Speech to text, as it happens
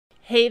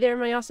Hey there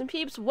my awesome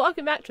peeps,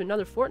 welcome back to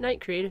another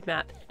Fortnite creative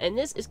map, and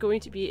this is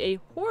going to be a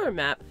horror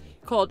map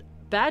called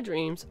Bad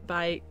Dreams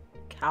by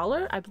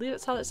Cowler. I believe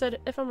that's how it said.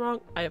 If I'm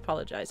wrong, I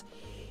apologize.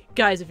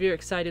 Guys, if you're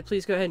excited,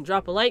 please go ahead and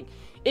drop a like.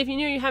 If you're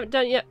new and you haven't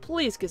done it yet,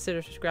 please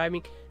consider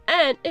subscribing.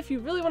 And if you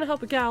really want to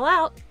help a gal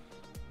out,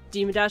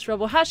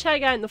 Demon-Rebel,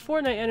 hashtag ad in the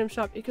Fortnite item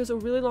shop. It goes a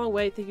really long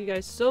way. Thank you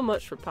guys so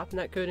much for popping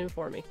that code in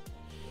for me.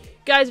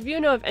 Guys, if you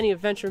know of any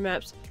adventure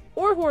maps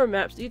or horror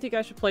maps that you think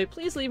I should play,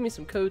 please leave me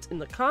some codes in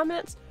the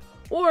comments.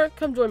 Or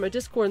come join my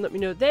Discord and let me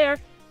know there.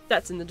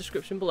 That's in the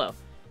description below.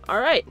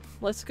 Alright,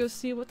 let's go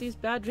see what these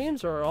bad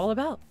dreams are all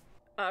about.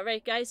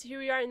 Alright guys, here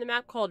we are in the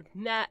map called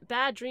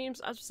Bad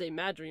Dreams. I was going to say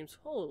Mad Dreams.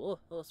 Oh,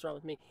 what's wrong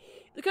with me?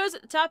 The code's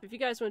at the top if you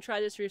guys want to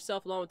try this for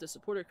yourself along with the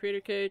supporter creator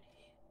code.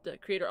 The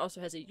creator also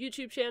has a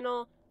YouTube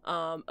channel,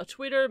 a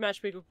Twitter,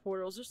 matchmaker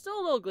portals. They're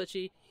still a little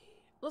glitchy.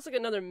 Looks like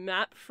another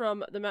map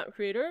from the map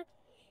creator.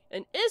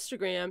 An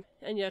Instagram,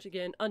 and yet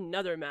again,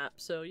 another map.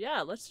 So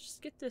yeah, let's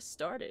just get this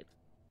started.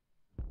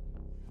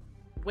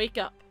 Wake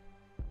up.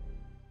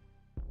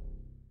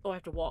 Oh, I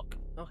have to walk.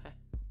 Okay.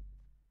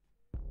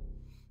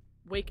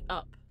 Wake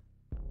up.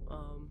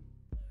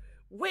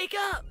 Wake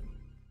up!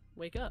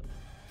 Wake up.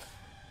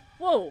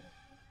 Whoa!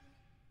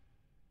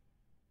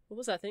 What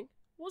was that thing?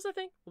 What was that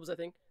thing? What was that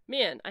thing?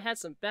 Man, I had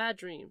some bad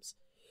dreams.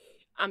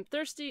 I'm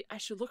thirsty. I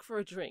should look for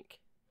a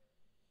drink.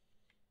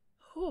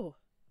 Whew.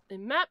 A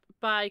map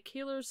by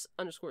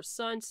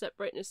Kaylers_Sun. Set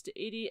brightness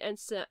to 80 and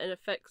set and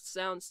effect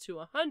sounds to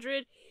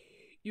 100.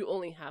 You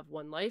only have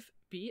one life.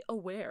 Be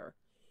aware.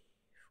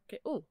 Okay,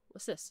 oh,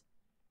 what's this?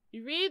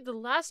 You read the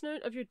last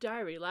note of your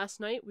diary. Last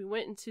night, we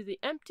went into the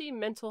empty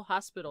mental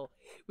hospital.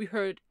 We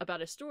heard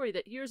about a story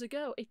that years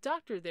ago, a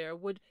doctor there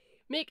would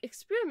make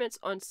experiments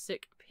on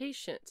sick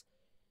patients.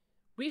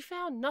 We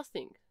found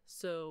nothing,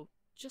 so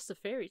just a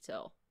fairy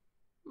tale.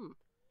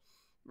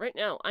 Right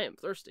now, I am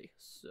thirsty,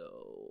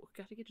 so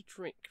gotta get a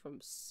drink from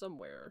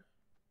somewhere.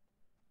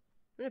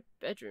 I'm in a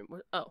bedroom.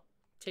 Oh,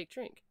 take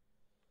drink.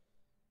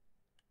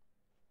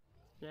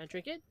 Can I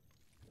drink it?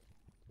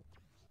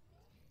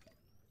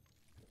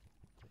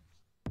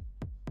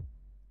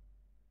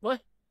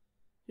 What?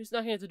 Who's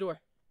knocking at the door?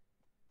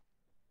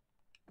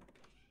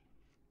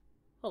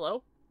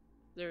 Hello?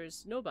 There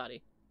is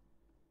nobody.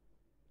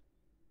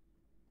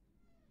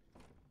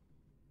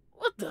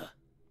 What the?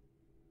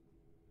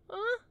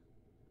 Huh?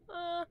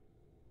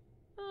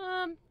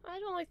 I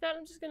don't like that.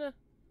 I'm just gonna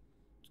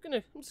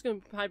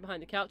hide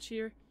behind the couch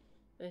here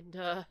and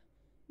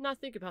not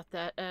think about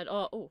that at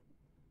all. Oh.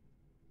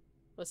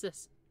 What's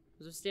this?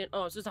 Is it stand?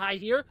 Oh, it's just hide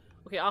here?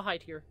 Okay, I'll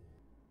hide here.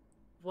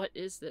 What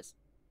is this?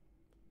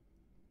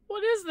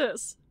 What is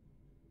this?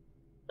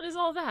 What is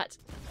all that?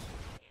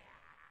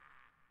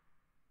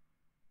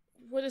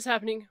 What is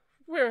happening?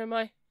 Where am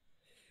I?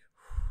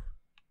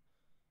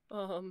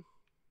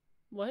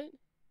 What?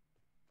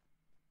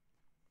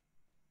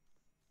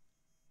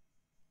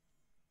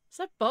 Is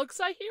that bugs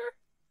I hear?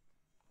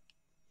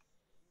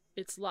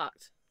 It's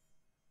locked.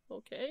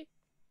 Okay.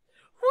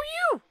 Who are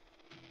you?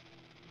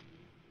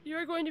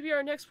 You're going to be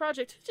our next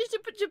project.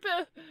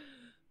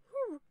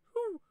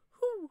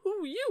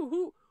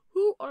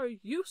 Who are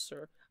you,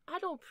 sir? I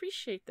don't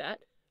appreciate that.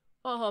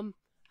 How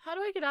do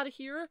I get out of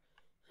here?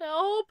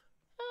 Help!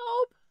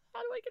 Help!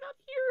 How do I get out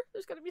of here?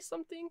 There's gotta be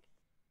something.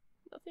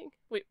 Nothing.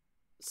 Wait.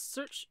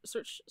 Search.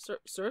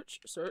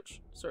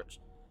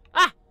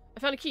 Ah! I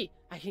found a key.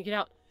 I can get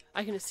out.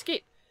 I can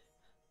escape.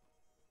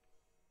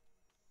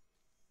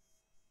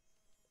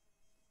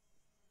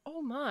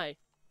 Oh my.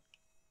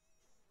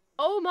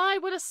 Oh my,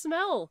 what a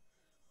smell!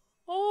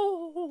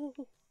 Oh!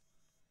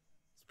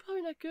 It's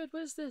probably not good.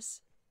 What is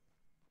this?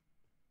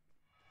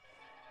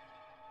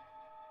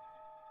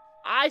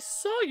 I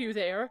saw you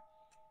there!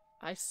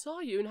 I saw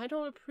you, and I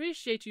don't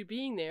appreciate you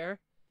being there.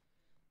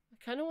 I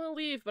kind of want to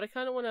leave, but I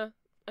kind of want to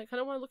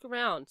look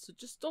around. So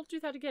just don't do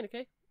that again,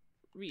 okay?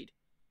 Read.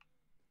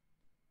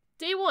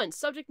 Day 1,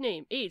 subject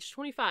name, age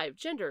 25,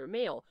 gender,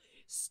 male.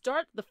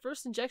 Start the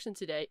first injection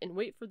today and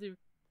wait for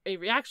a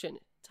reaction.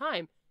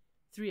 Time,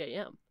 3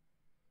 a.m.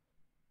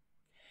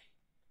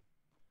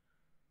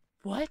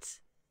 What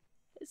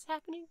is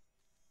happening?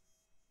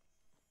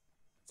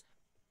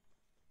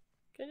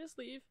 Can I just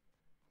leave?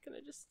 Can I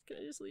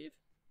just leave?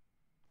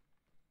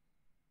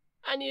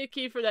 I need a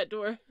key for that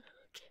door.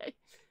 Okay.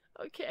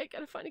 Okay, I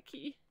gotta find a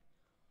key.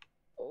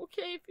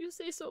 Okay, if you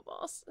say so,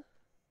 boss.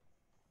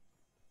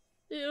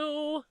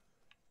 Ew.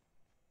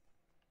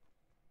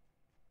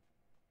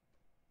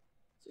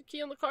 Is there a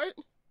key on the cart?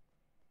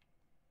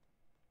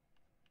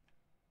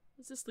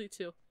 What's this lead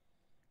to?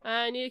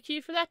 I need a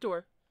key for that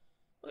door.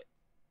 Wait.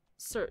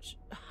 Search.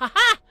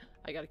 Haha!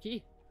 I got a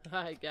key.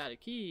 I got a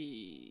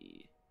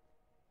key.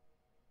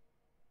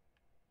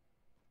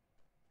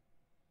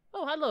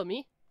 Oh, hello,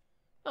 me.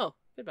 Oh,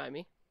 goodbye,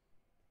 me.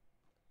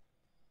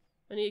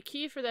 I need a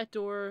key for that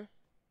door.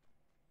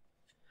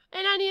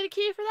 And I need a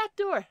key for that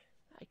door.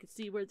 I can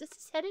see where this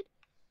is headed.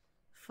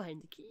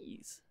 Find the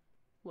keys.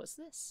 What's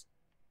this?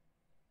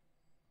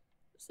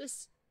 What's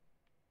this?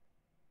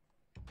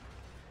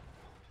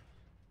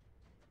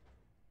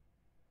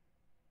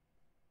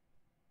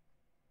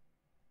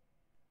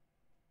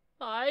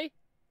 Hi.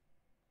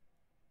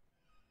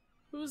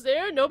 Who's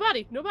there?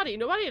 Nobody. Nobody.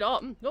 Nobody at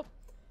all. Nope.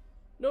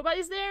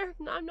 Nobody's there.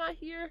 No, I'm not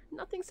here.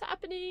 Nothing's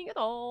happening at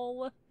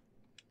all.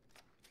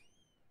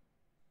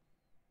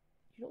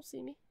 You don't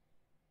see me.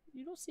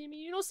 You don't see me.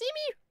 You don't see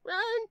me.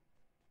 Run.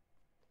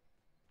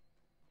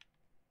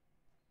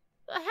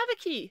 I have a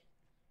key.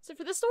 Is it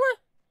for this door?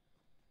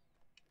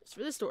 It's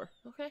for this door.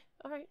 Okay.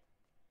 Alright.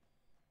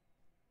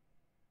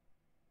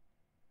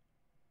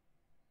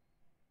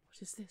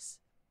 What is this?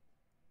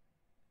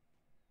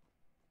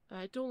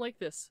 I don't like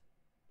this.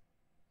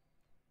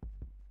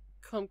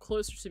 Come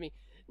closer to me.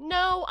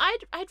 No,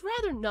 I'd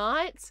rather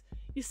not.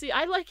 You see,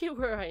 I like it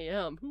where I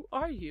am. Who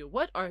are you?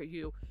 What are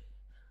you?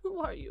 Who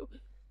are you?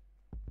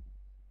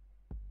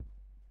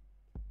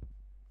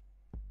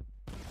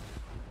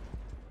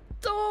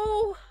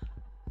 Oh!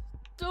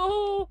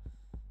 Oh!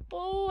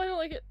 Oh, I don't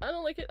like it. I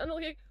don't like it. I don't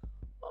like it.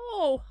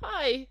 Oh,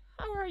 hi.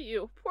 How are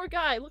you? Poor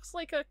guy. Looks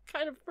like a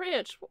kind of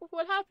branch.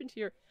 What happened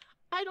here?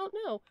 I don't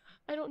know.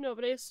 I don't know,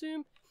 but I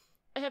assume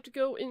I have to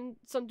go and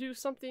do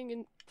something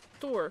in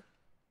door.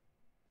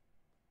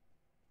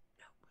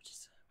 No,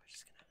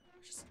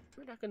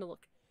 we're not gonna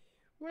look.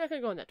 We're not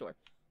gonna go in that door.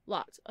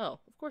 Locked. Oh,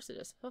 of course it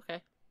is.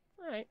 Okay.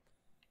 Alright.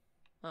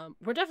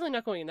 We're definitely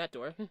not going in that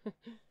door.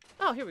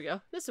 Oh, here we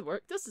go. This would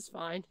work. This is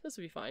fine. This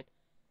will be fine.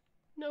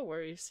 No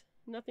worries.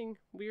 Nothing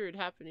weird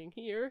happening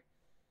here.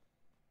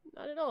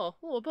 Not at all.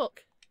 Oh, a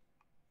book.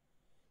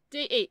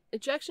 Day 8.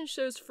 Injection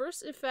shows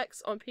first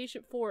effects on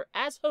patient 4.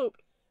 As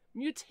hoped,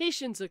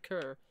 mutations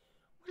occur.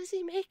 What is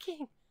he making?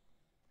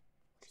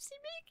 What is he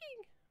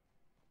making?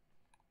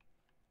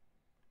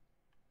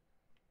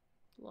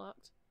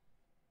 Locked.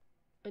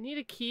 I need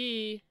a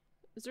key.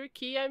 Is there a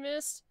key I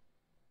missed?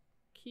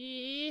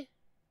 Key.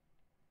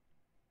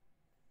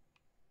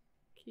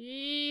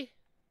 Key.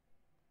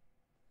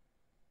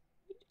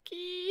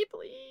 Key,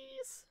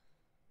 please.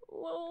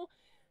 Whoa.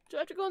 Do I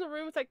have to go in the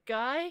room with that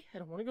guy? I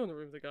don't want to go in the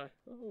room with the guy.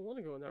 I don't want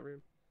to go in that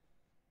room.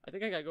 I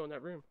think I gotta go in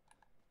that room.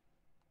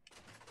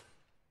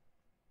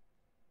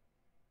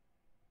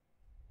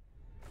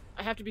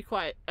 I have to be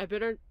quiet. I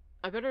better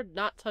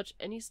not touch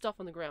any stuff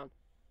on the ground.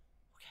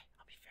 Okay,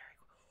 I'll be very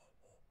quiet.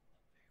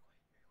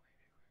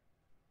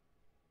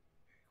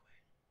 Very quiet,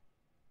 very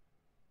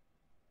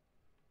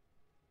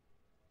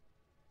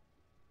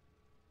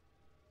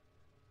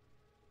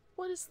quiet.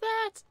 What is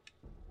that?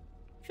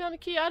 Found a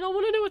key. I don't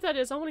want to know what that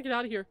is. I want to get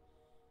out of here.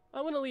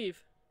 I want to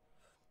leave.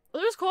 Oh,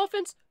 there's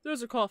coffins?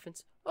 Those are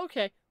coffins.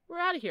 Okay, we're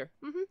out of here.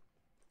 This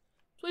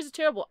place is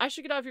terrible. I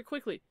should get out of here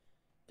quickly.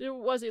 There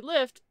was a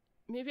lift.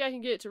 Maybe I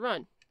can get it to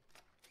run.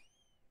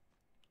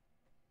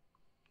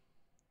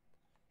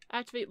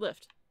 Activate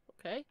lift.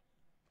 Okay.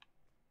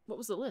 What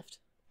was the lift?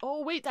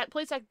 Oh, wait, that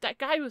place that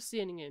guy was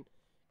standing in.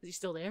 Is he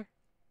still there?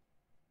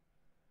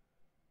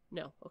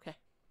 No. Okay.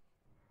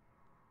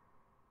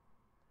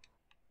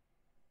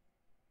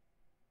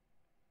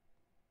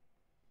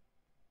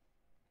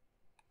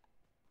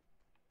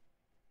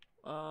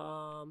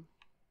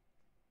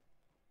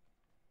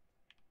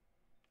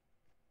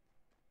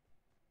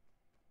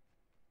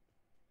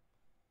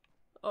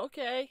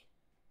 Okay.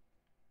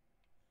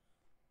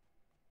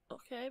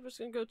 Okay, we're just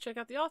gonna go check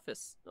out the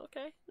office.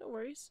 Okay, no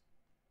worries.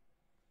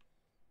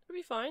 It'll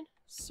be fine.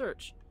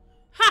 Search.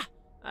 Ha!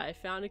 I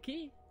found a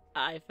key.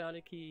 I found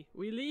a key.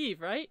 We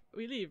leave, right?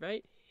 We leave,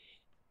 right?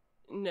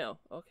 No.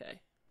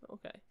 Okay.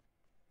 Okay.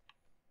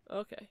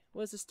 Okay.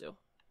 What does this do?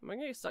 Am I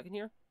gonna get stuck in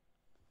here?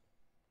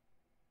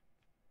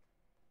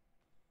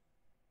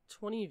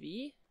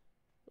 20V?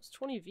 What's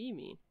 20V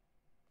mean?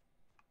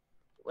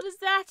 What does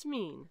that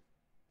mean?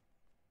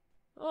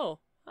 Oh,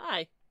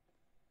 hi.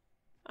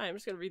 Hi, I'm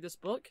just gonna read this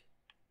book.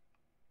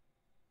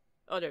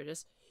 Oh, there it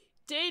is.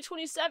 Day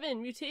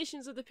 27.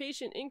 Mutations of the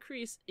patient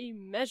increase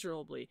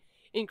immeasurably.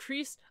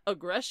 Increased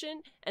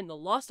aggression and the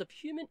loss of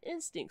human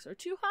instincts are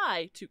too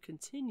high to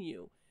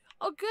continue.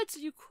 Oh, good, so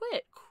you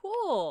quit.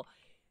 Cool.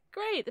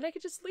 Great, then I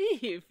could just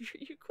leave.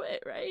 You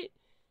quit, right?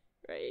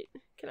 Right?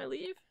 Can I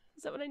leave?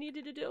 Is that what I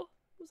needed to do?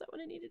 Was that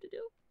what I needed to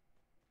do?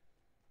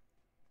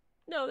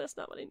 No, that's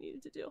not what I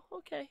needed to do.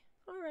 Okay,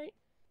 alright.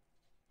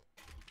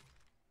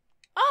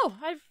 Oh,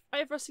 I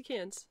have rusty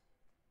cans.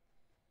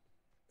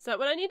 Is that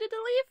what I needed to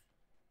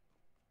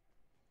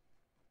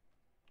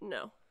leave?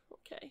 No.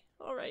 Okay.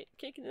 Alright.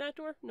 Can't get in that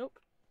door? Nope.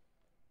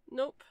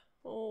 Nope.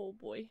 Oh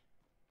boy.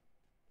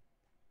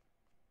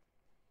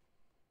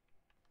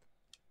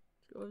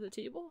 Go over the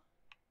table?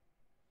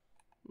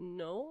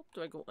 No.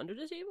 Do I go under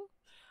the table?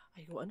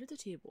 I go under the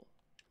table.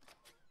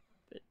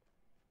 But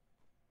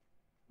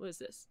what is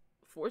this?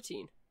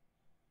 14.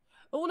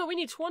 Oh no, we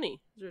need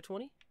 20. Is there a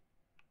 20?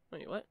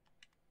 Wait, what?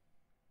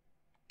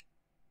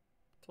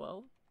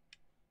 12?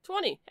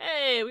 20!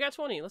 Hey, we got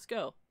 20. Let's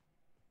go.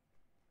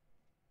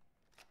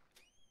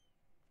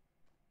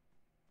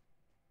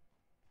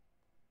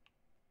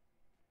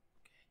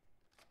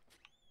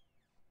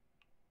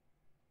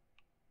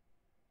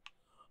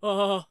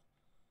 I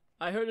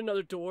heard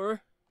another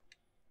door.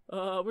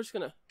 We're just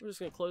gonna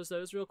close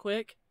those real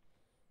quick.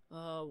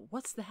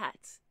 What's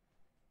that?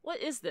 What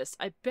is this?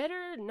 I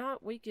better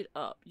not wake it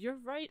up. You're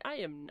right, I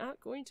am not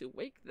going to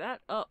wake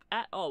that up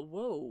at all.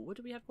 Whoa, what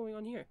do we have going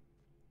on here?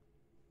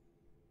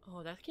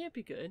 Oh, that can't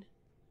be good.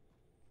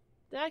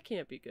 That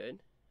can't be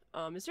good.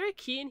 Is there a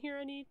key in here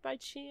I need by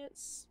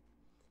chance?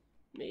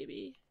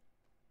 Maybe.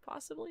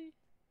 Possibly.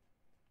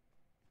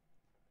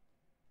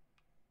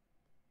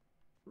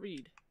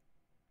 Read.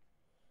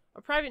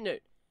 A private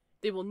note.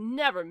 They will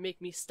never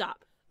make me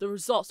stop. The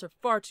results are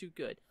far too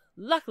good.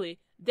 Luckily,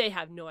 they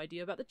have no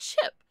idea about the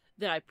chip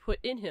that I put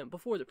in him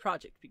before the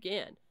project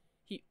began.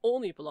 He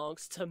only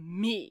belongs to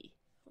me.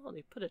 Oh,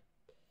 they put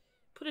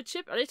a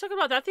chip. Are they talking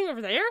about that thing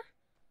over there?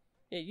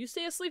 Yeah, you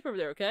stay asleep over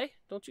there, okay?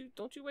 Don't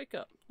you wake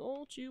up.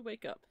 Don't you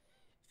wake up.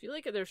 I feel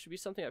like there should be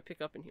something I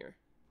pick up in here.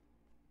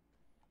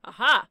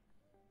 Aha!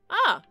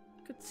 Ah!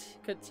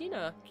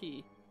 Katina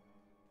key.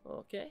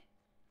 Okay.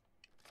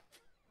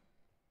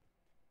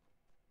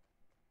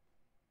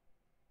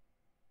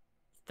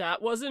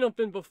 That wasn't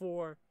open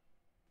before.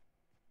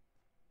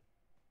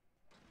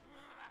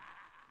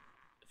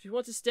 If you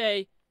want to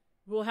stay,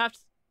 we'll have to...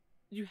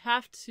 You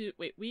have to...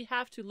 Wait, we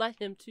have to let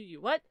him to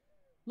you. What?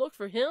 Look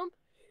for him?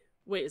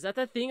 Wait, is that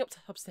thing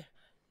upstairs?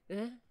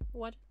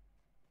 What?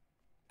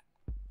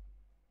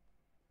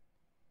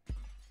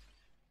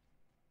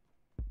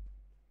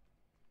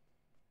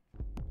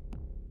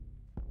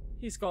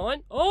 He's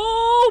gone?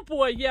 Oh,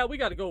 boy! Yeah, we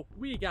gotta go.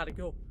 We gotta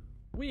go.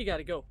 We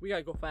gotta go. We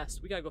gotta go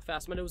fast. We gotta go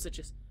fast. My nose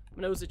itches.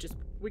 My nose itches.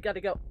 We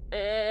gotta go.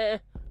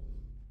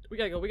 We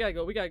gotta go. We gotta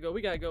go. We gotta go.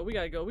 We gotta go. We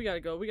gotta go. We gotta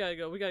go. We gotta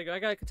go. We gotta go. I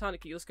got a katana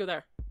key. Let's go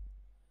there.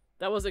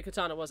 That wasn't a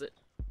katana, was it?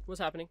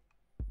 What's happening?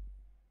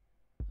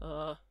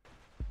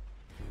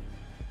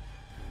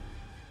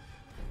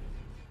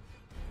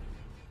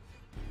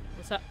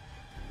 What's that?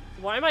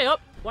 Why am I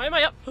up? Why am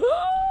I up?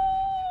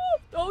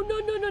 Oh, no,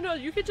 no, no, no.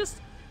 You could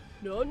just...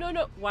 No, no,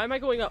 no. Why am I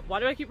going up? Why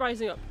do I keep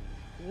rising up?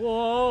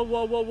 Whoa,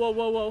 whoa, whoa, whoa,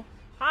 whoa, whoa.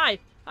 Hi.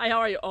 Hi, how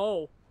are you?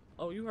 Oh.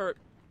 Oh, you hurt.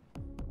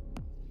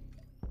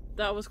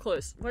 That was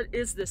close. What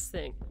is this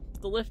thing?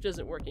 The lift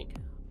isn't working.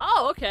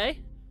 Oh, okay.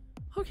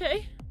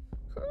 Okay.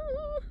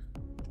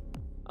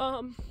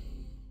 Oh,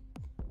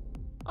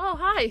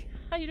 hi.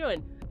 How you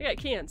doing? I got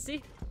cans,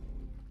 see?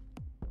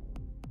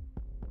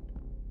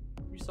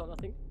 You saw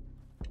nothing?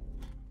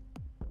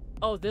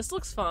 Oh, this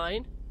looks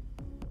fine.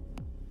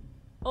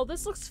 Oh,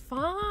 this looks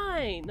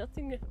fine.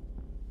 Nothing...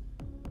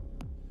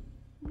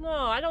 No,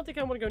 I don't think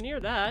I want to go near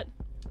that.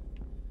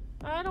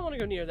 I don't want to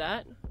go near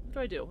that. What do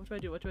I do? What do I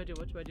do? What do I do?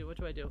 What do I do? What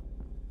do I do?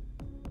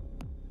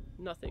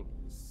 Nothing.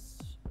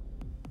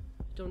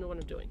 I don't know what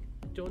I'm doing.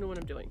 I don't know what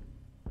I'm doing.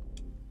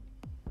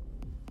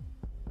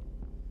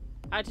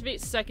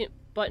 Activate second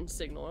button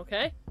signal,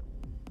 okay?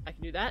 I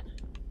can do that.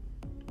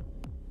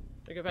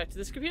 I go back to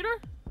this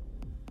computer?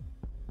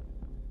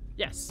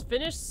 Yes,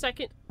 finish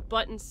second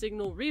button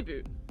signal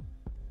reboot.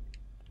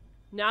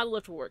 Now the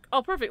lift will work.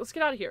 Oh, perfect. Let's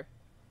get out of here.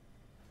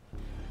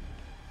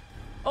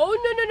 Oh,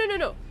 no, no, no, no,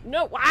 no.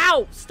 No,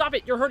 wow. Stop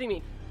it. You're hurting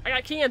me. I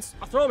got cans.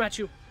 I'll throw them at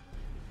you.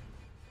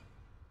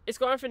 It's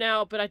gone for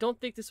now, but I don't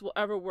think this will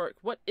ever work.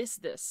 What is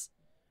this?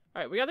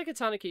 All right, we got the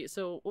katana key.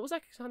 So what was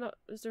that katana?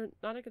 Is there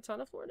not a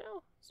katana floor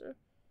now? Is there?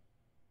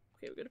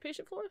 Okay, we got a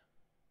patient floor.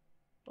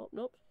 Oh,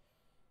 nope.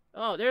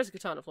 Oh, there's a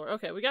katana floor.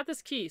 Okay, we got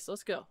this key, so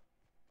let's go.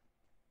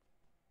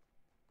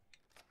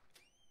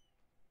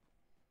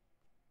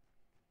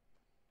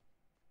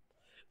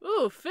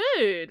 Ooh,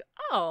 food!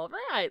 All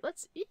right,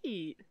 let's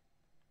eat.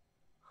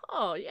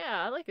 Oh,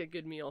 yeah, I like a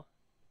good meal.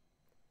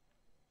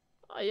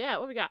 Oh, yeah,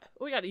 what we got?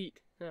 What we got to eat?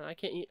 No, I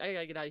can't eat. I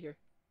gotta get out of here.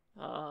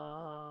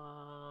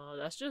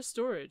 That's just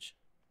storage.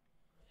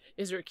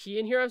 Is there a key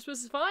in here I'm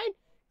supposed to find?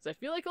 Because I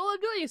feel like all I'm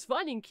doing is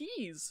finding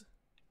keys.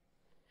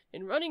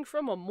 And running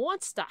from a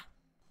monster.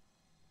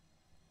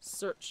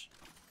 Search.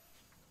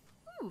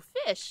 Ooh,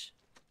 fish.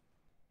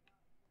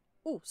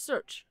 Ooh,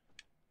 search.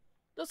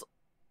 Those...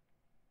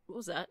 What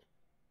was that?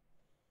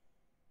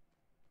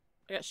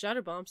 I got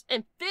shatter bombs.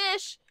 And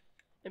fish!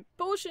 And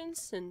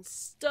potions and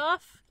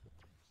stuff.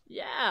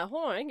 Yeah,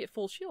 hold on. I can get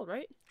full shield,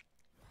 right?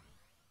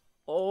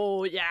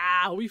 Oh,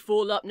 yeah. We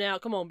full up now.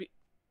 Come on.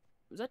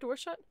 Was that door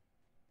shut?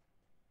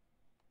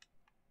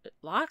 It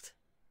locked?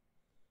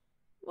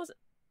 Was it?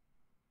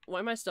 Why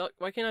am I stuck?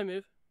 Why can't I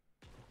move?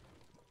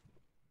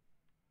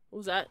 What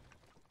was that?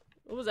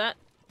 What was that?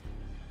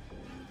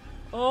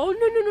 Oh,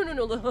 no, no, no,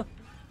 no, no.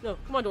 No,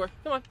 come on, door.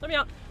 Come on. Let me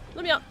out.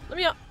 Let me out. Let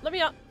me out. Let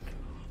me out.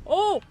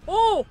 Oh,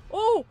 oh,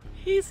 oh.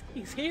 He's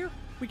here.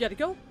 We gotta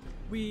go.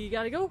 We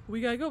gotta go.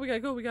 We gotta go. We gotta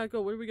go. We gotta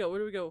go. Where do we go? Where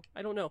do we go?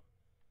 I don't know.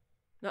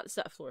 Not the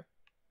stat floor.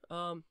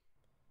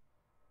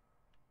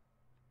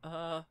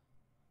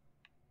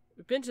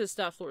 We've been to the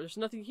staff floor. There's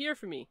nothing here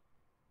for me.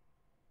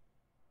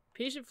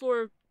 Patient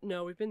floor.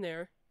 No, we've been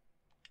there.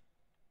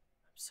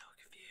 I'm so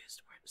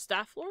confused.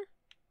 Staff floor?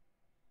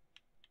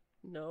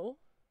 No.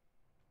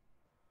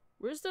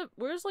 Where's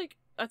like,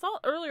 I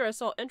thought earlier I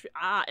saw entry.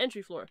 Ah,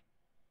 entry floor.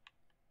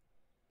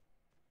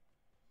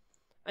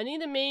 I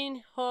need the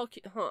main hall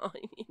key.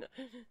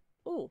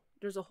 Oh,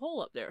 there's a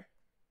hole up there.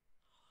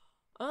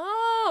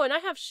 Oh, and I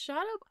have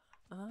shadow.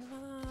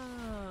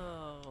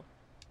 Oh.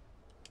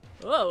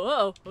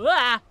 Oh,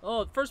 ah!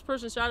 Oh, first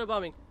person shadow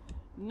bombing.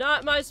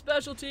 Not my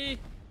specialty.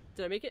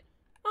 Did I make it?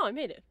 Oh, I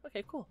made it.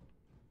 Okay, cool.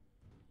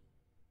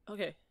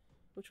 Okay,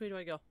 which way do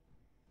I go?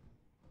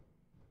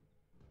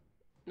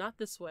 Not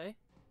this way.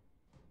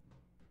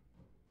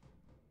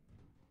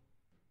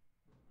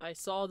 I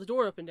saw the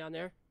door open down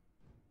there.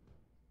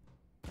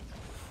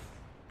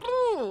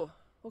 Ooh!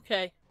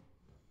 Okay.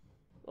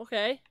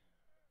 Okay.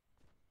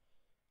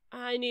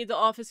 I need the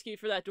office key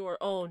for that door.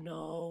 Oh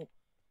no.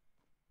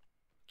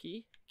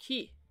 Key?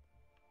 Key.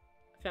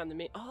 I found the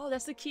main. Oh,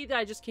 that's the key that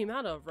I just came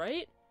out of,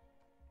 right?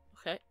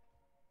 Okay.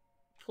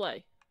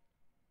 Play.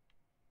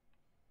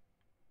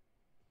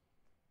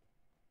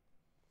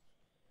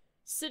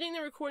 Sitting in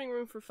the recording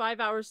room for 5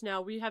 hours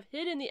now. We have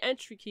hidden the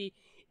entry key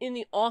in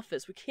the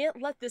office. We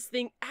can't let this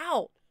thing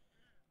out.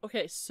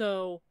 Okay,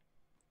 so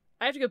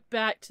I have to go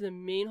back to the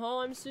main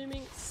hall, I'm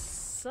assuming.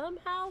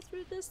 Somehow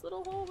through this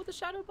little hole with the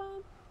shadow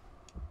bomb?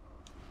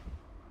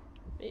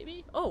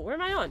 Maybe? Oh, where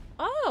am I on?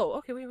 Oh,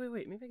 okay, wait.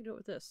 Maybe I can do it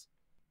with this.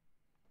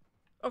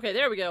 Okay,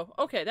 there we go.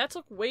 Okay, that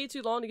took way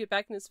too long to get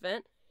back in this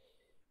vent.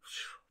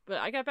 But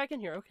I got back in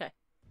here, okay.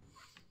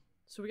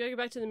 So we gotta go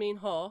back to the main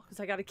hall, because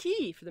I got a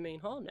key for the main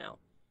hall now.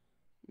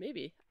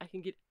 Maybe I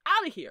can get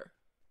out of here.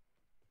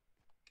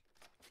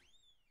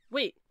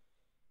 Wait,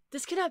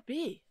 this cannot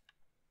be.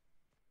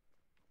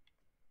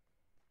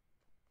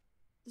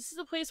 This is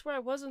the place where I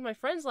was with my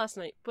friends last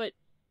night, but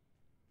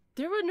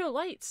there were no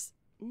lights.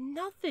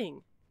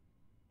 Nothing.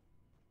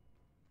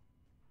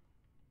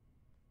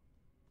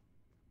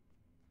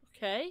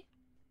 Okay.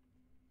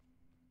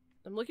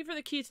 I'm looking for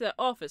the key to that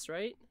office,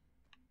 right?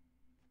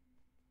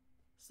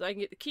 So I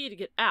can get the key to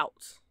get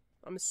out.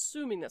 I'm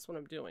assuming that's what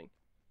I'm doing.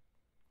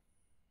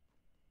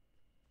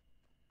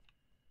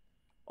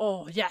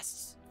 Oh,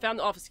 yes! Found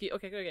the office key.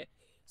 Okay.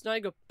 So now I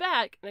go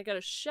back, and I gotta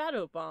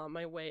shadow bomb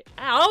my way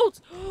out!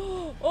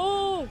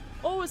 Oh,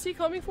 is he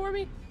coming for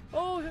me?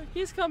 Oh,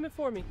 he's coming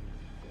for me.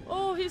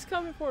 Oh, he's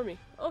coming for me.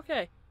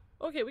 Okay,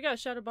 we gotta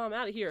shadow bomb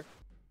out of here.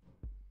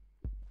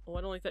 Oh,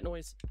 I don't like that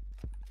noise.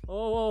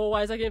 Oh,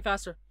 why is that getting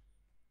faster?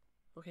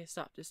 Okay,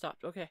 stop. It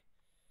stopped. Okay.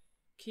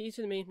 Key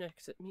to the main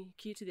exit.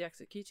 Key to the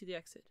exit. Key to the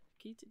exit.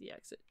 Key to the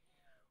exit.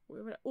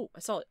 Where would I? Oh, I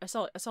saw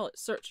it.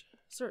 Search.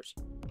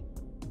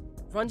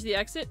 Run to the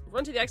exit.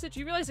 Do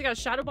you realize I gotta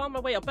shadow bomb my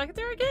way up back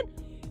there again?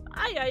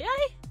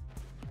 Aye.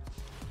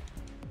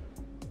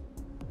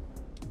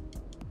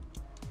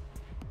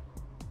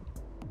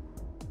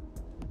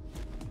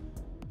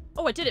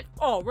 Oh, I did it.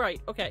 Oh, right.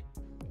 Okay.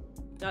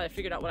 Now that I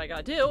figured out what I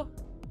gotta do.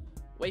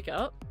 Wake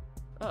up.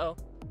 Uh-oh.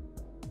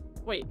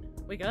 Wait.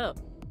 Wake up.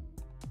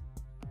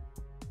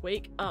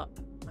 Wake up.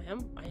 I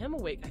am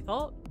awake. I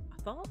thought.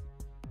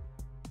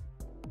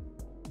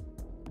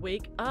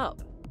 Wake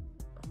up.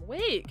 I'm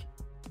awake.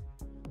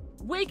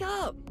 Wake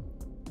up!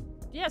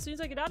 Yeah, as soon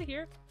as I get out of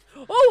here.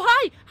 Oh,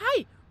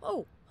 hi!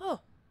 Oh.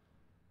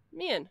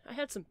 Man, I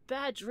had some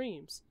bad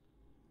dreams.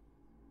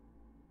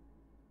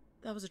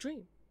 That was a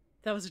dream.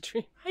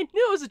 I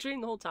knew it was a dream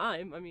the whole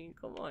time. I mean,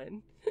 come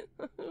on.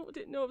 I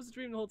didn't know it was a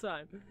dream the whole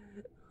time.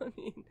 I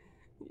mean,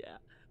 yeah.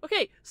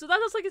 Okay, so that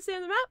looks like it's the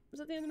end of the map. Is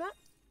that the end of the map?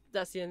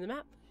 That's the end of the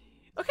map.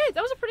 Okay,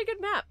 that was a pretty good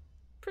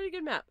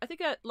map. I think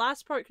that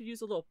last part could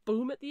use a little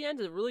boom at the end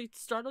to really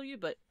startle you,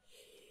 but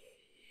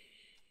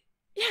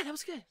yeah, that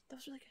was good. That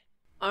was really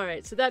good.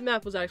 Alright, so that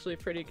map was actually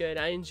pretty good.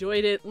 I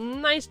enjoyed it.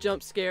 Nice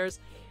jump scares.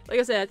 Like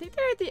I said, I think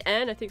there at the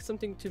end, I think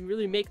something to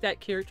really make that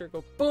character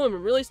go boom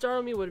and really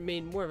startle me would have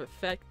made more of an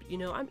effect. But, you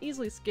know, I'm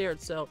easily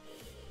scared, so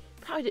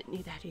probably didn't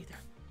need that either.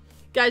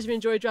 Guys, if you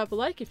enjoyed, drop a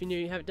like. If you're new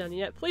and you haven't done it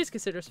yet, please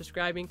consider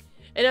subscribing.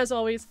 And as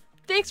always,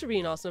 thanks for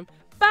being awesome.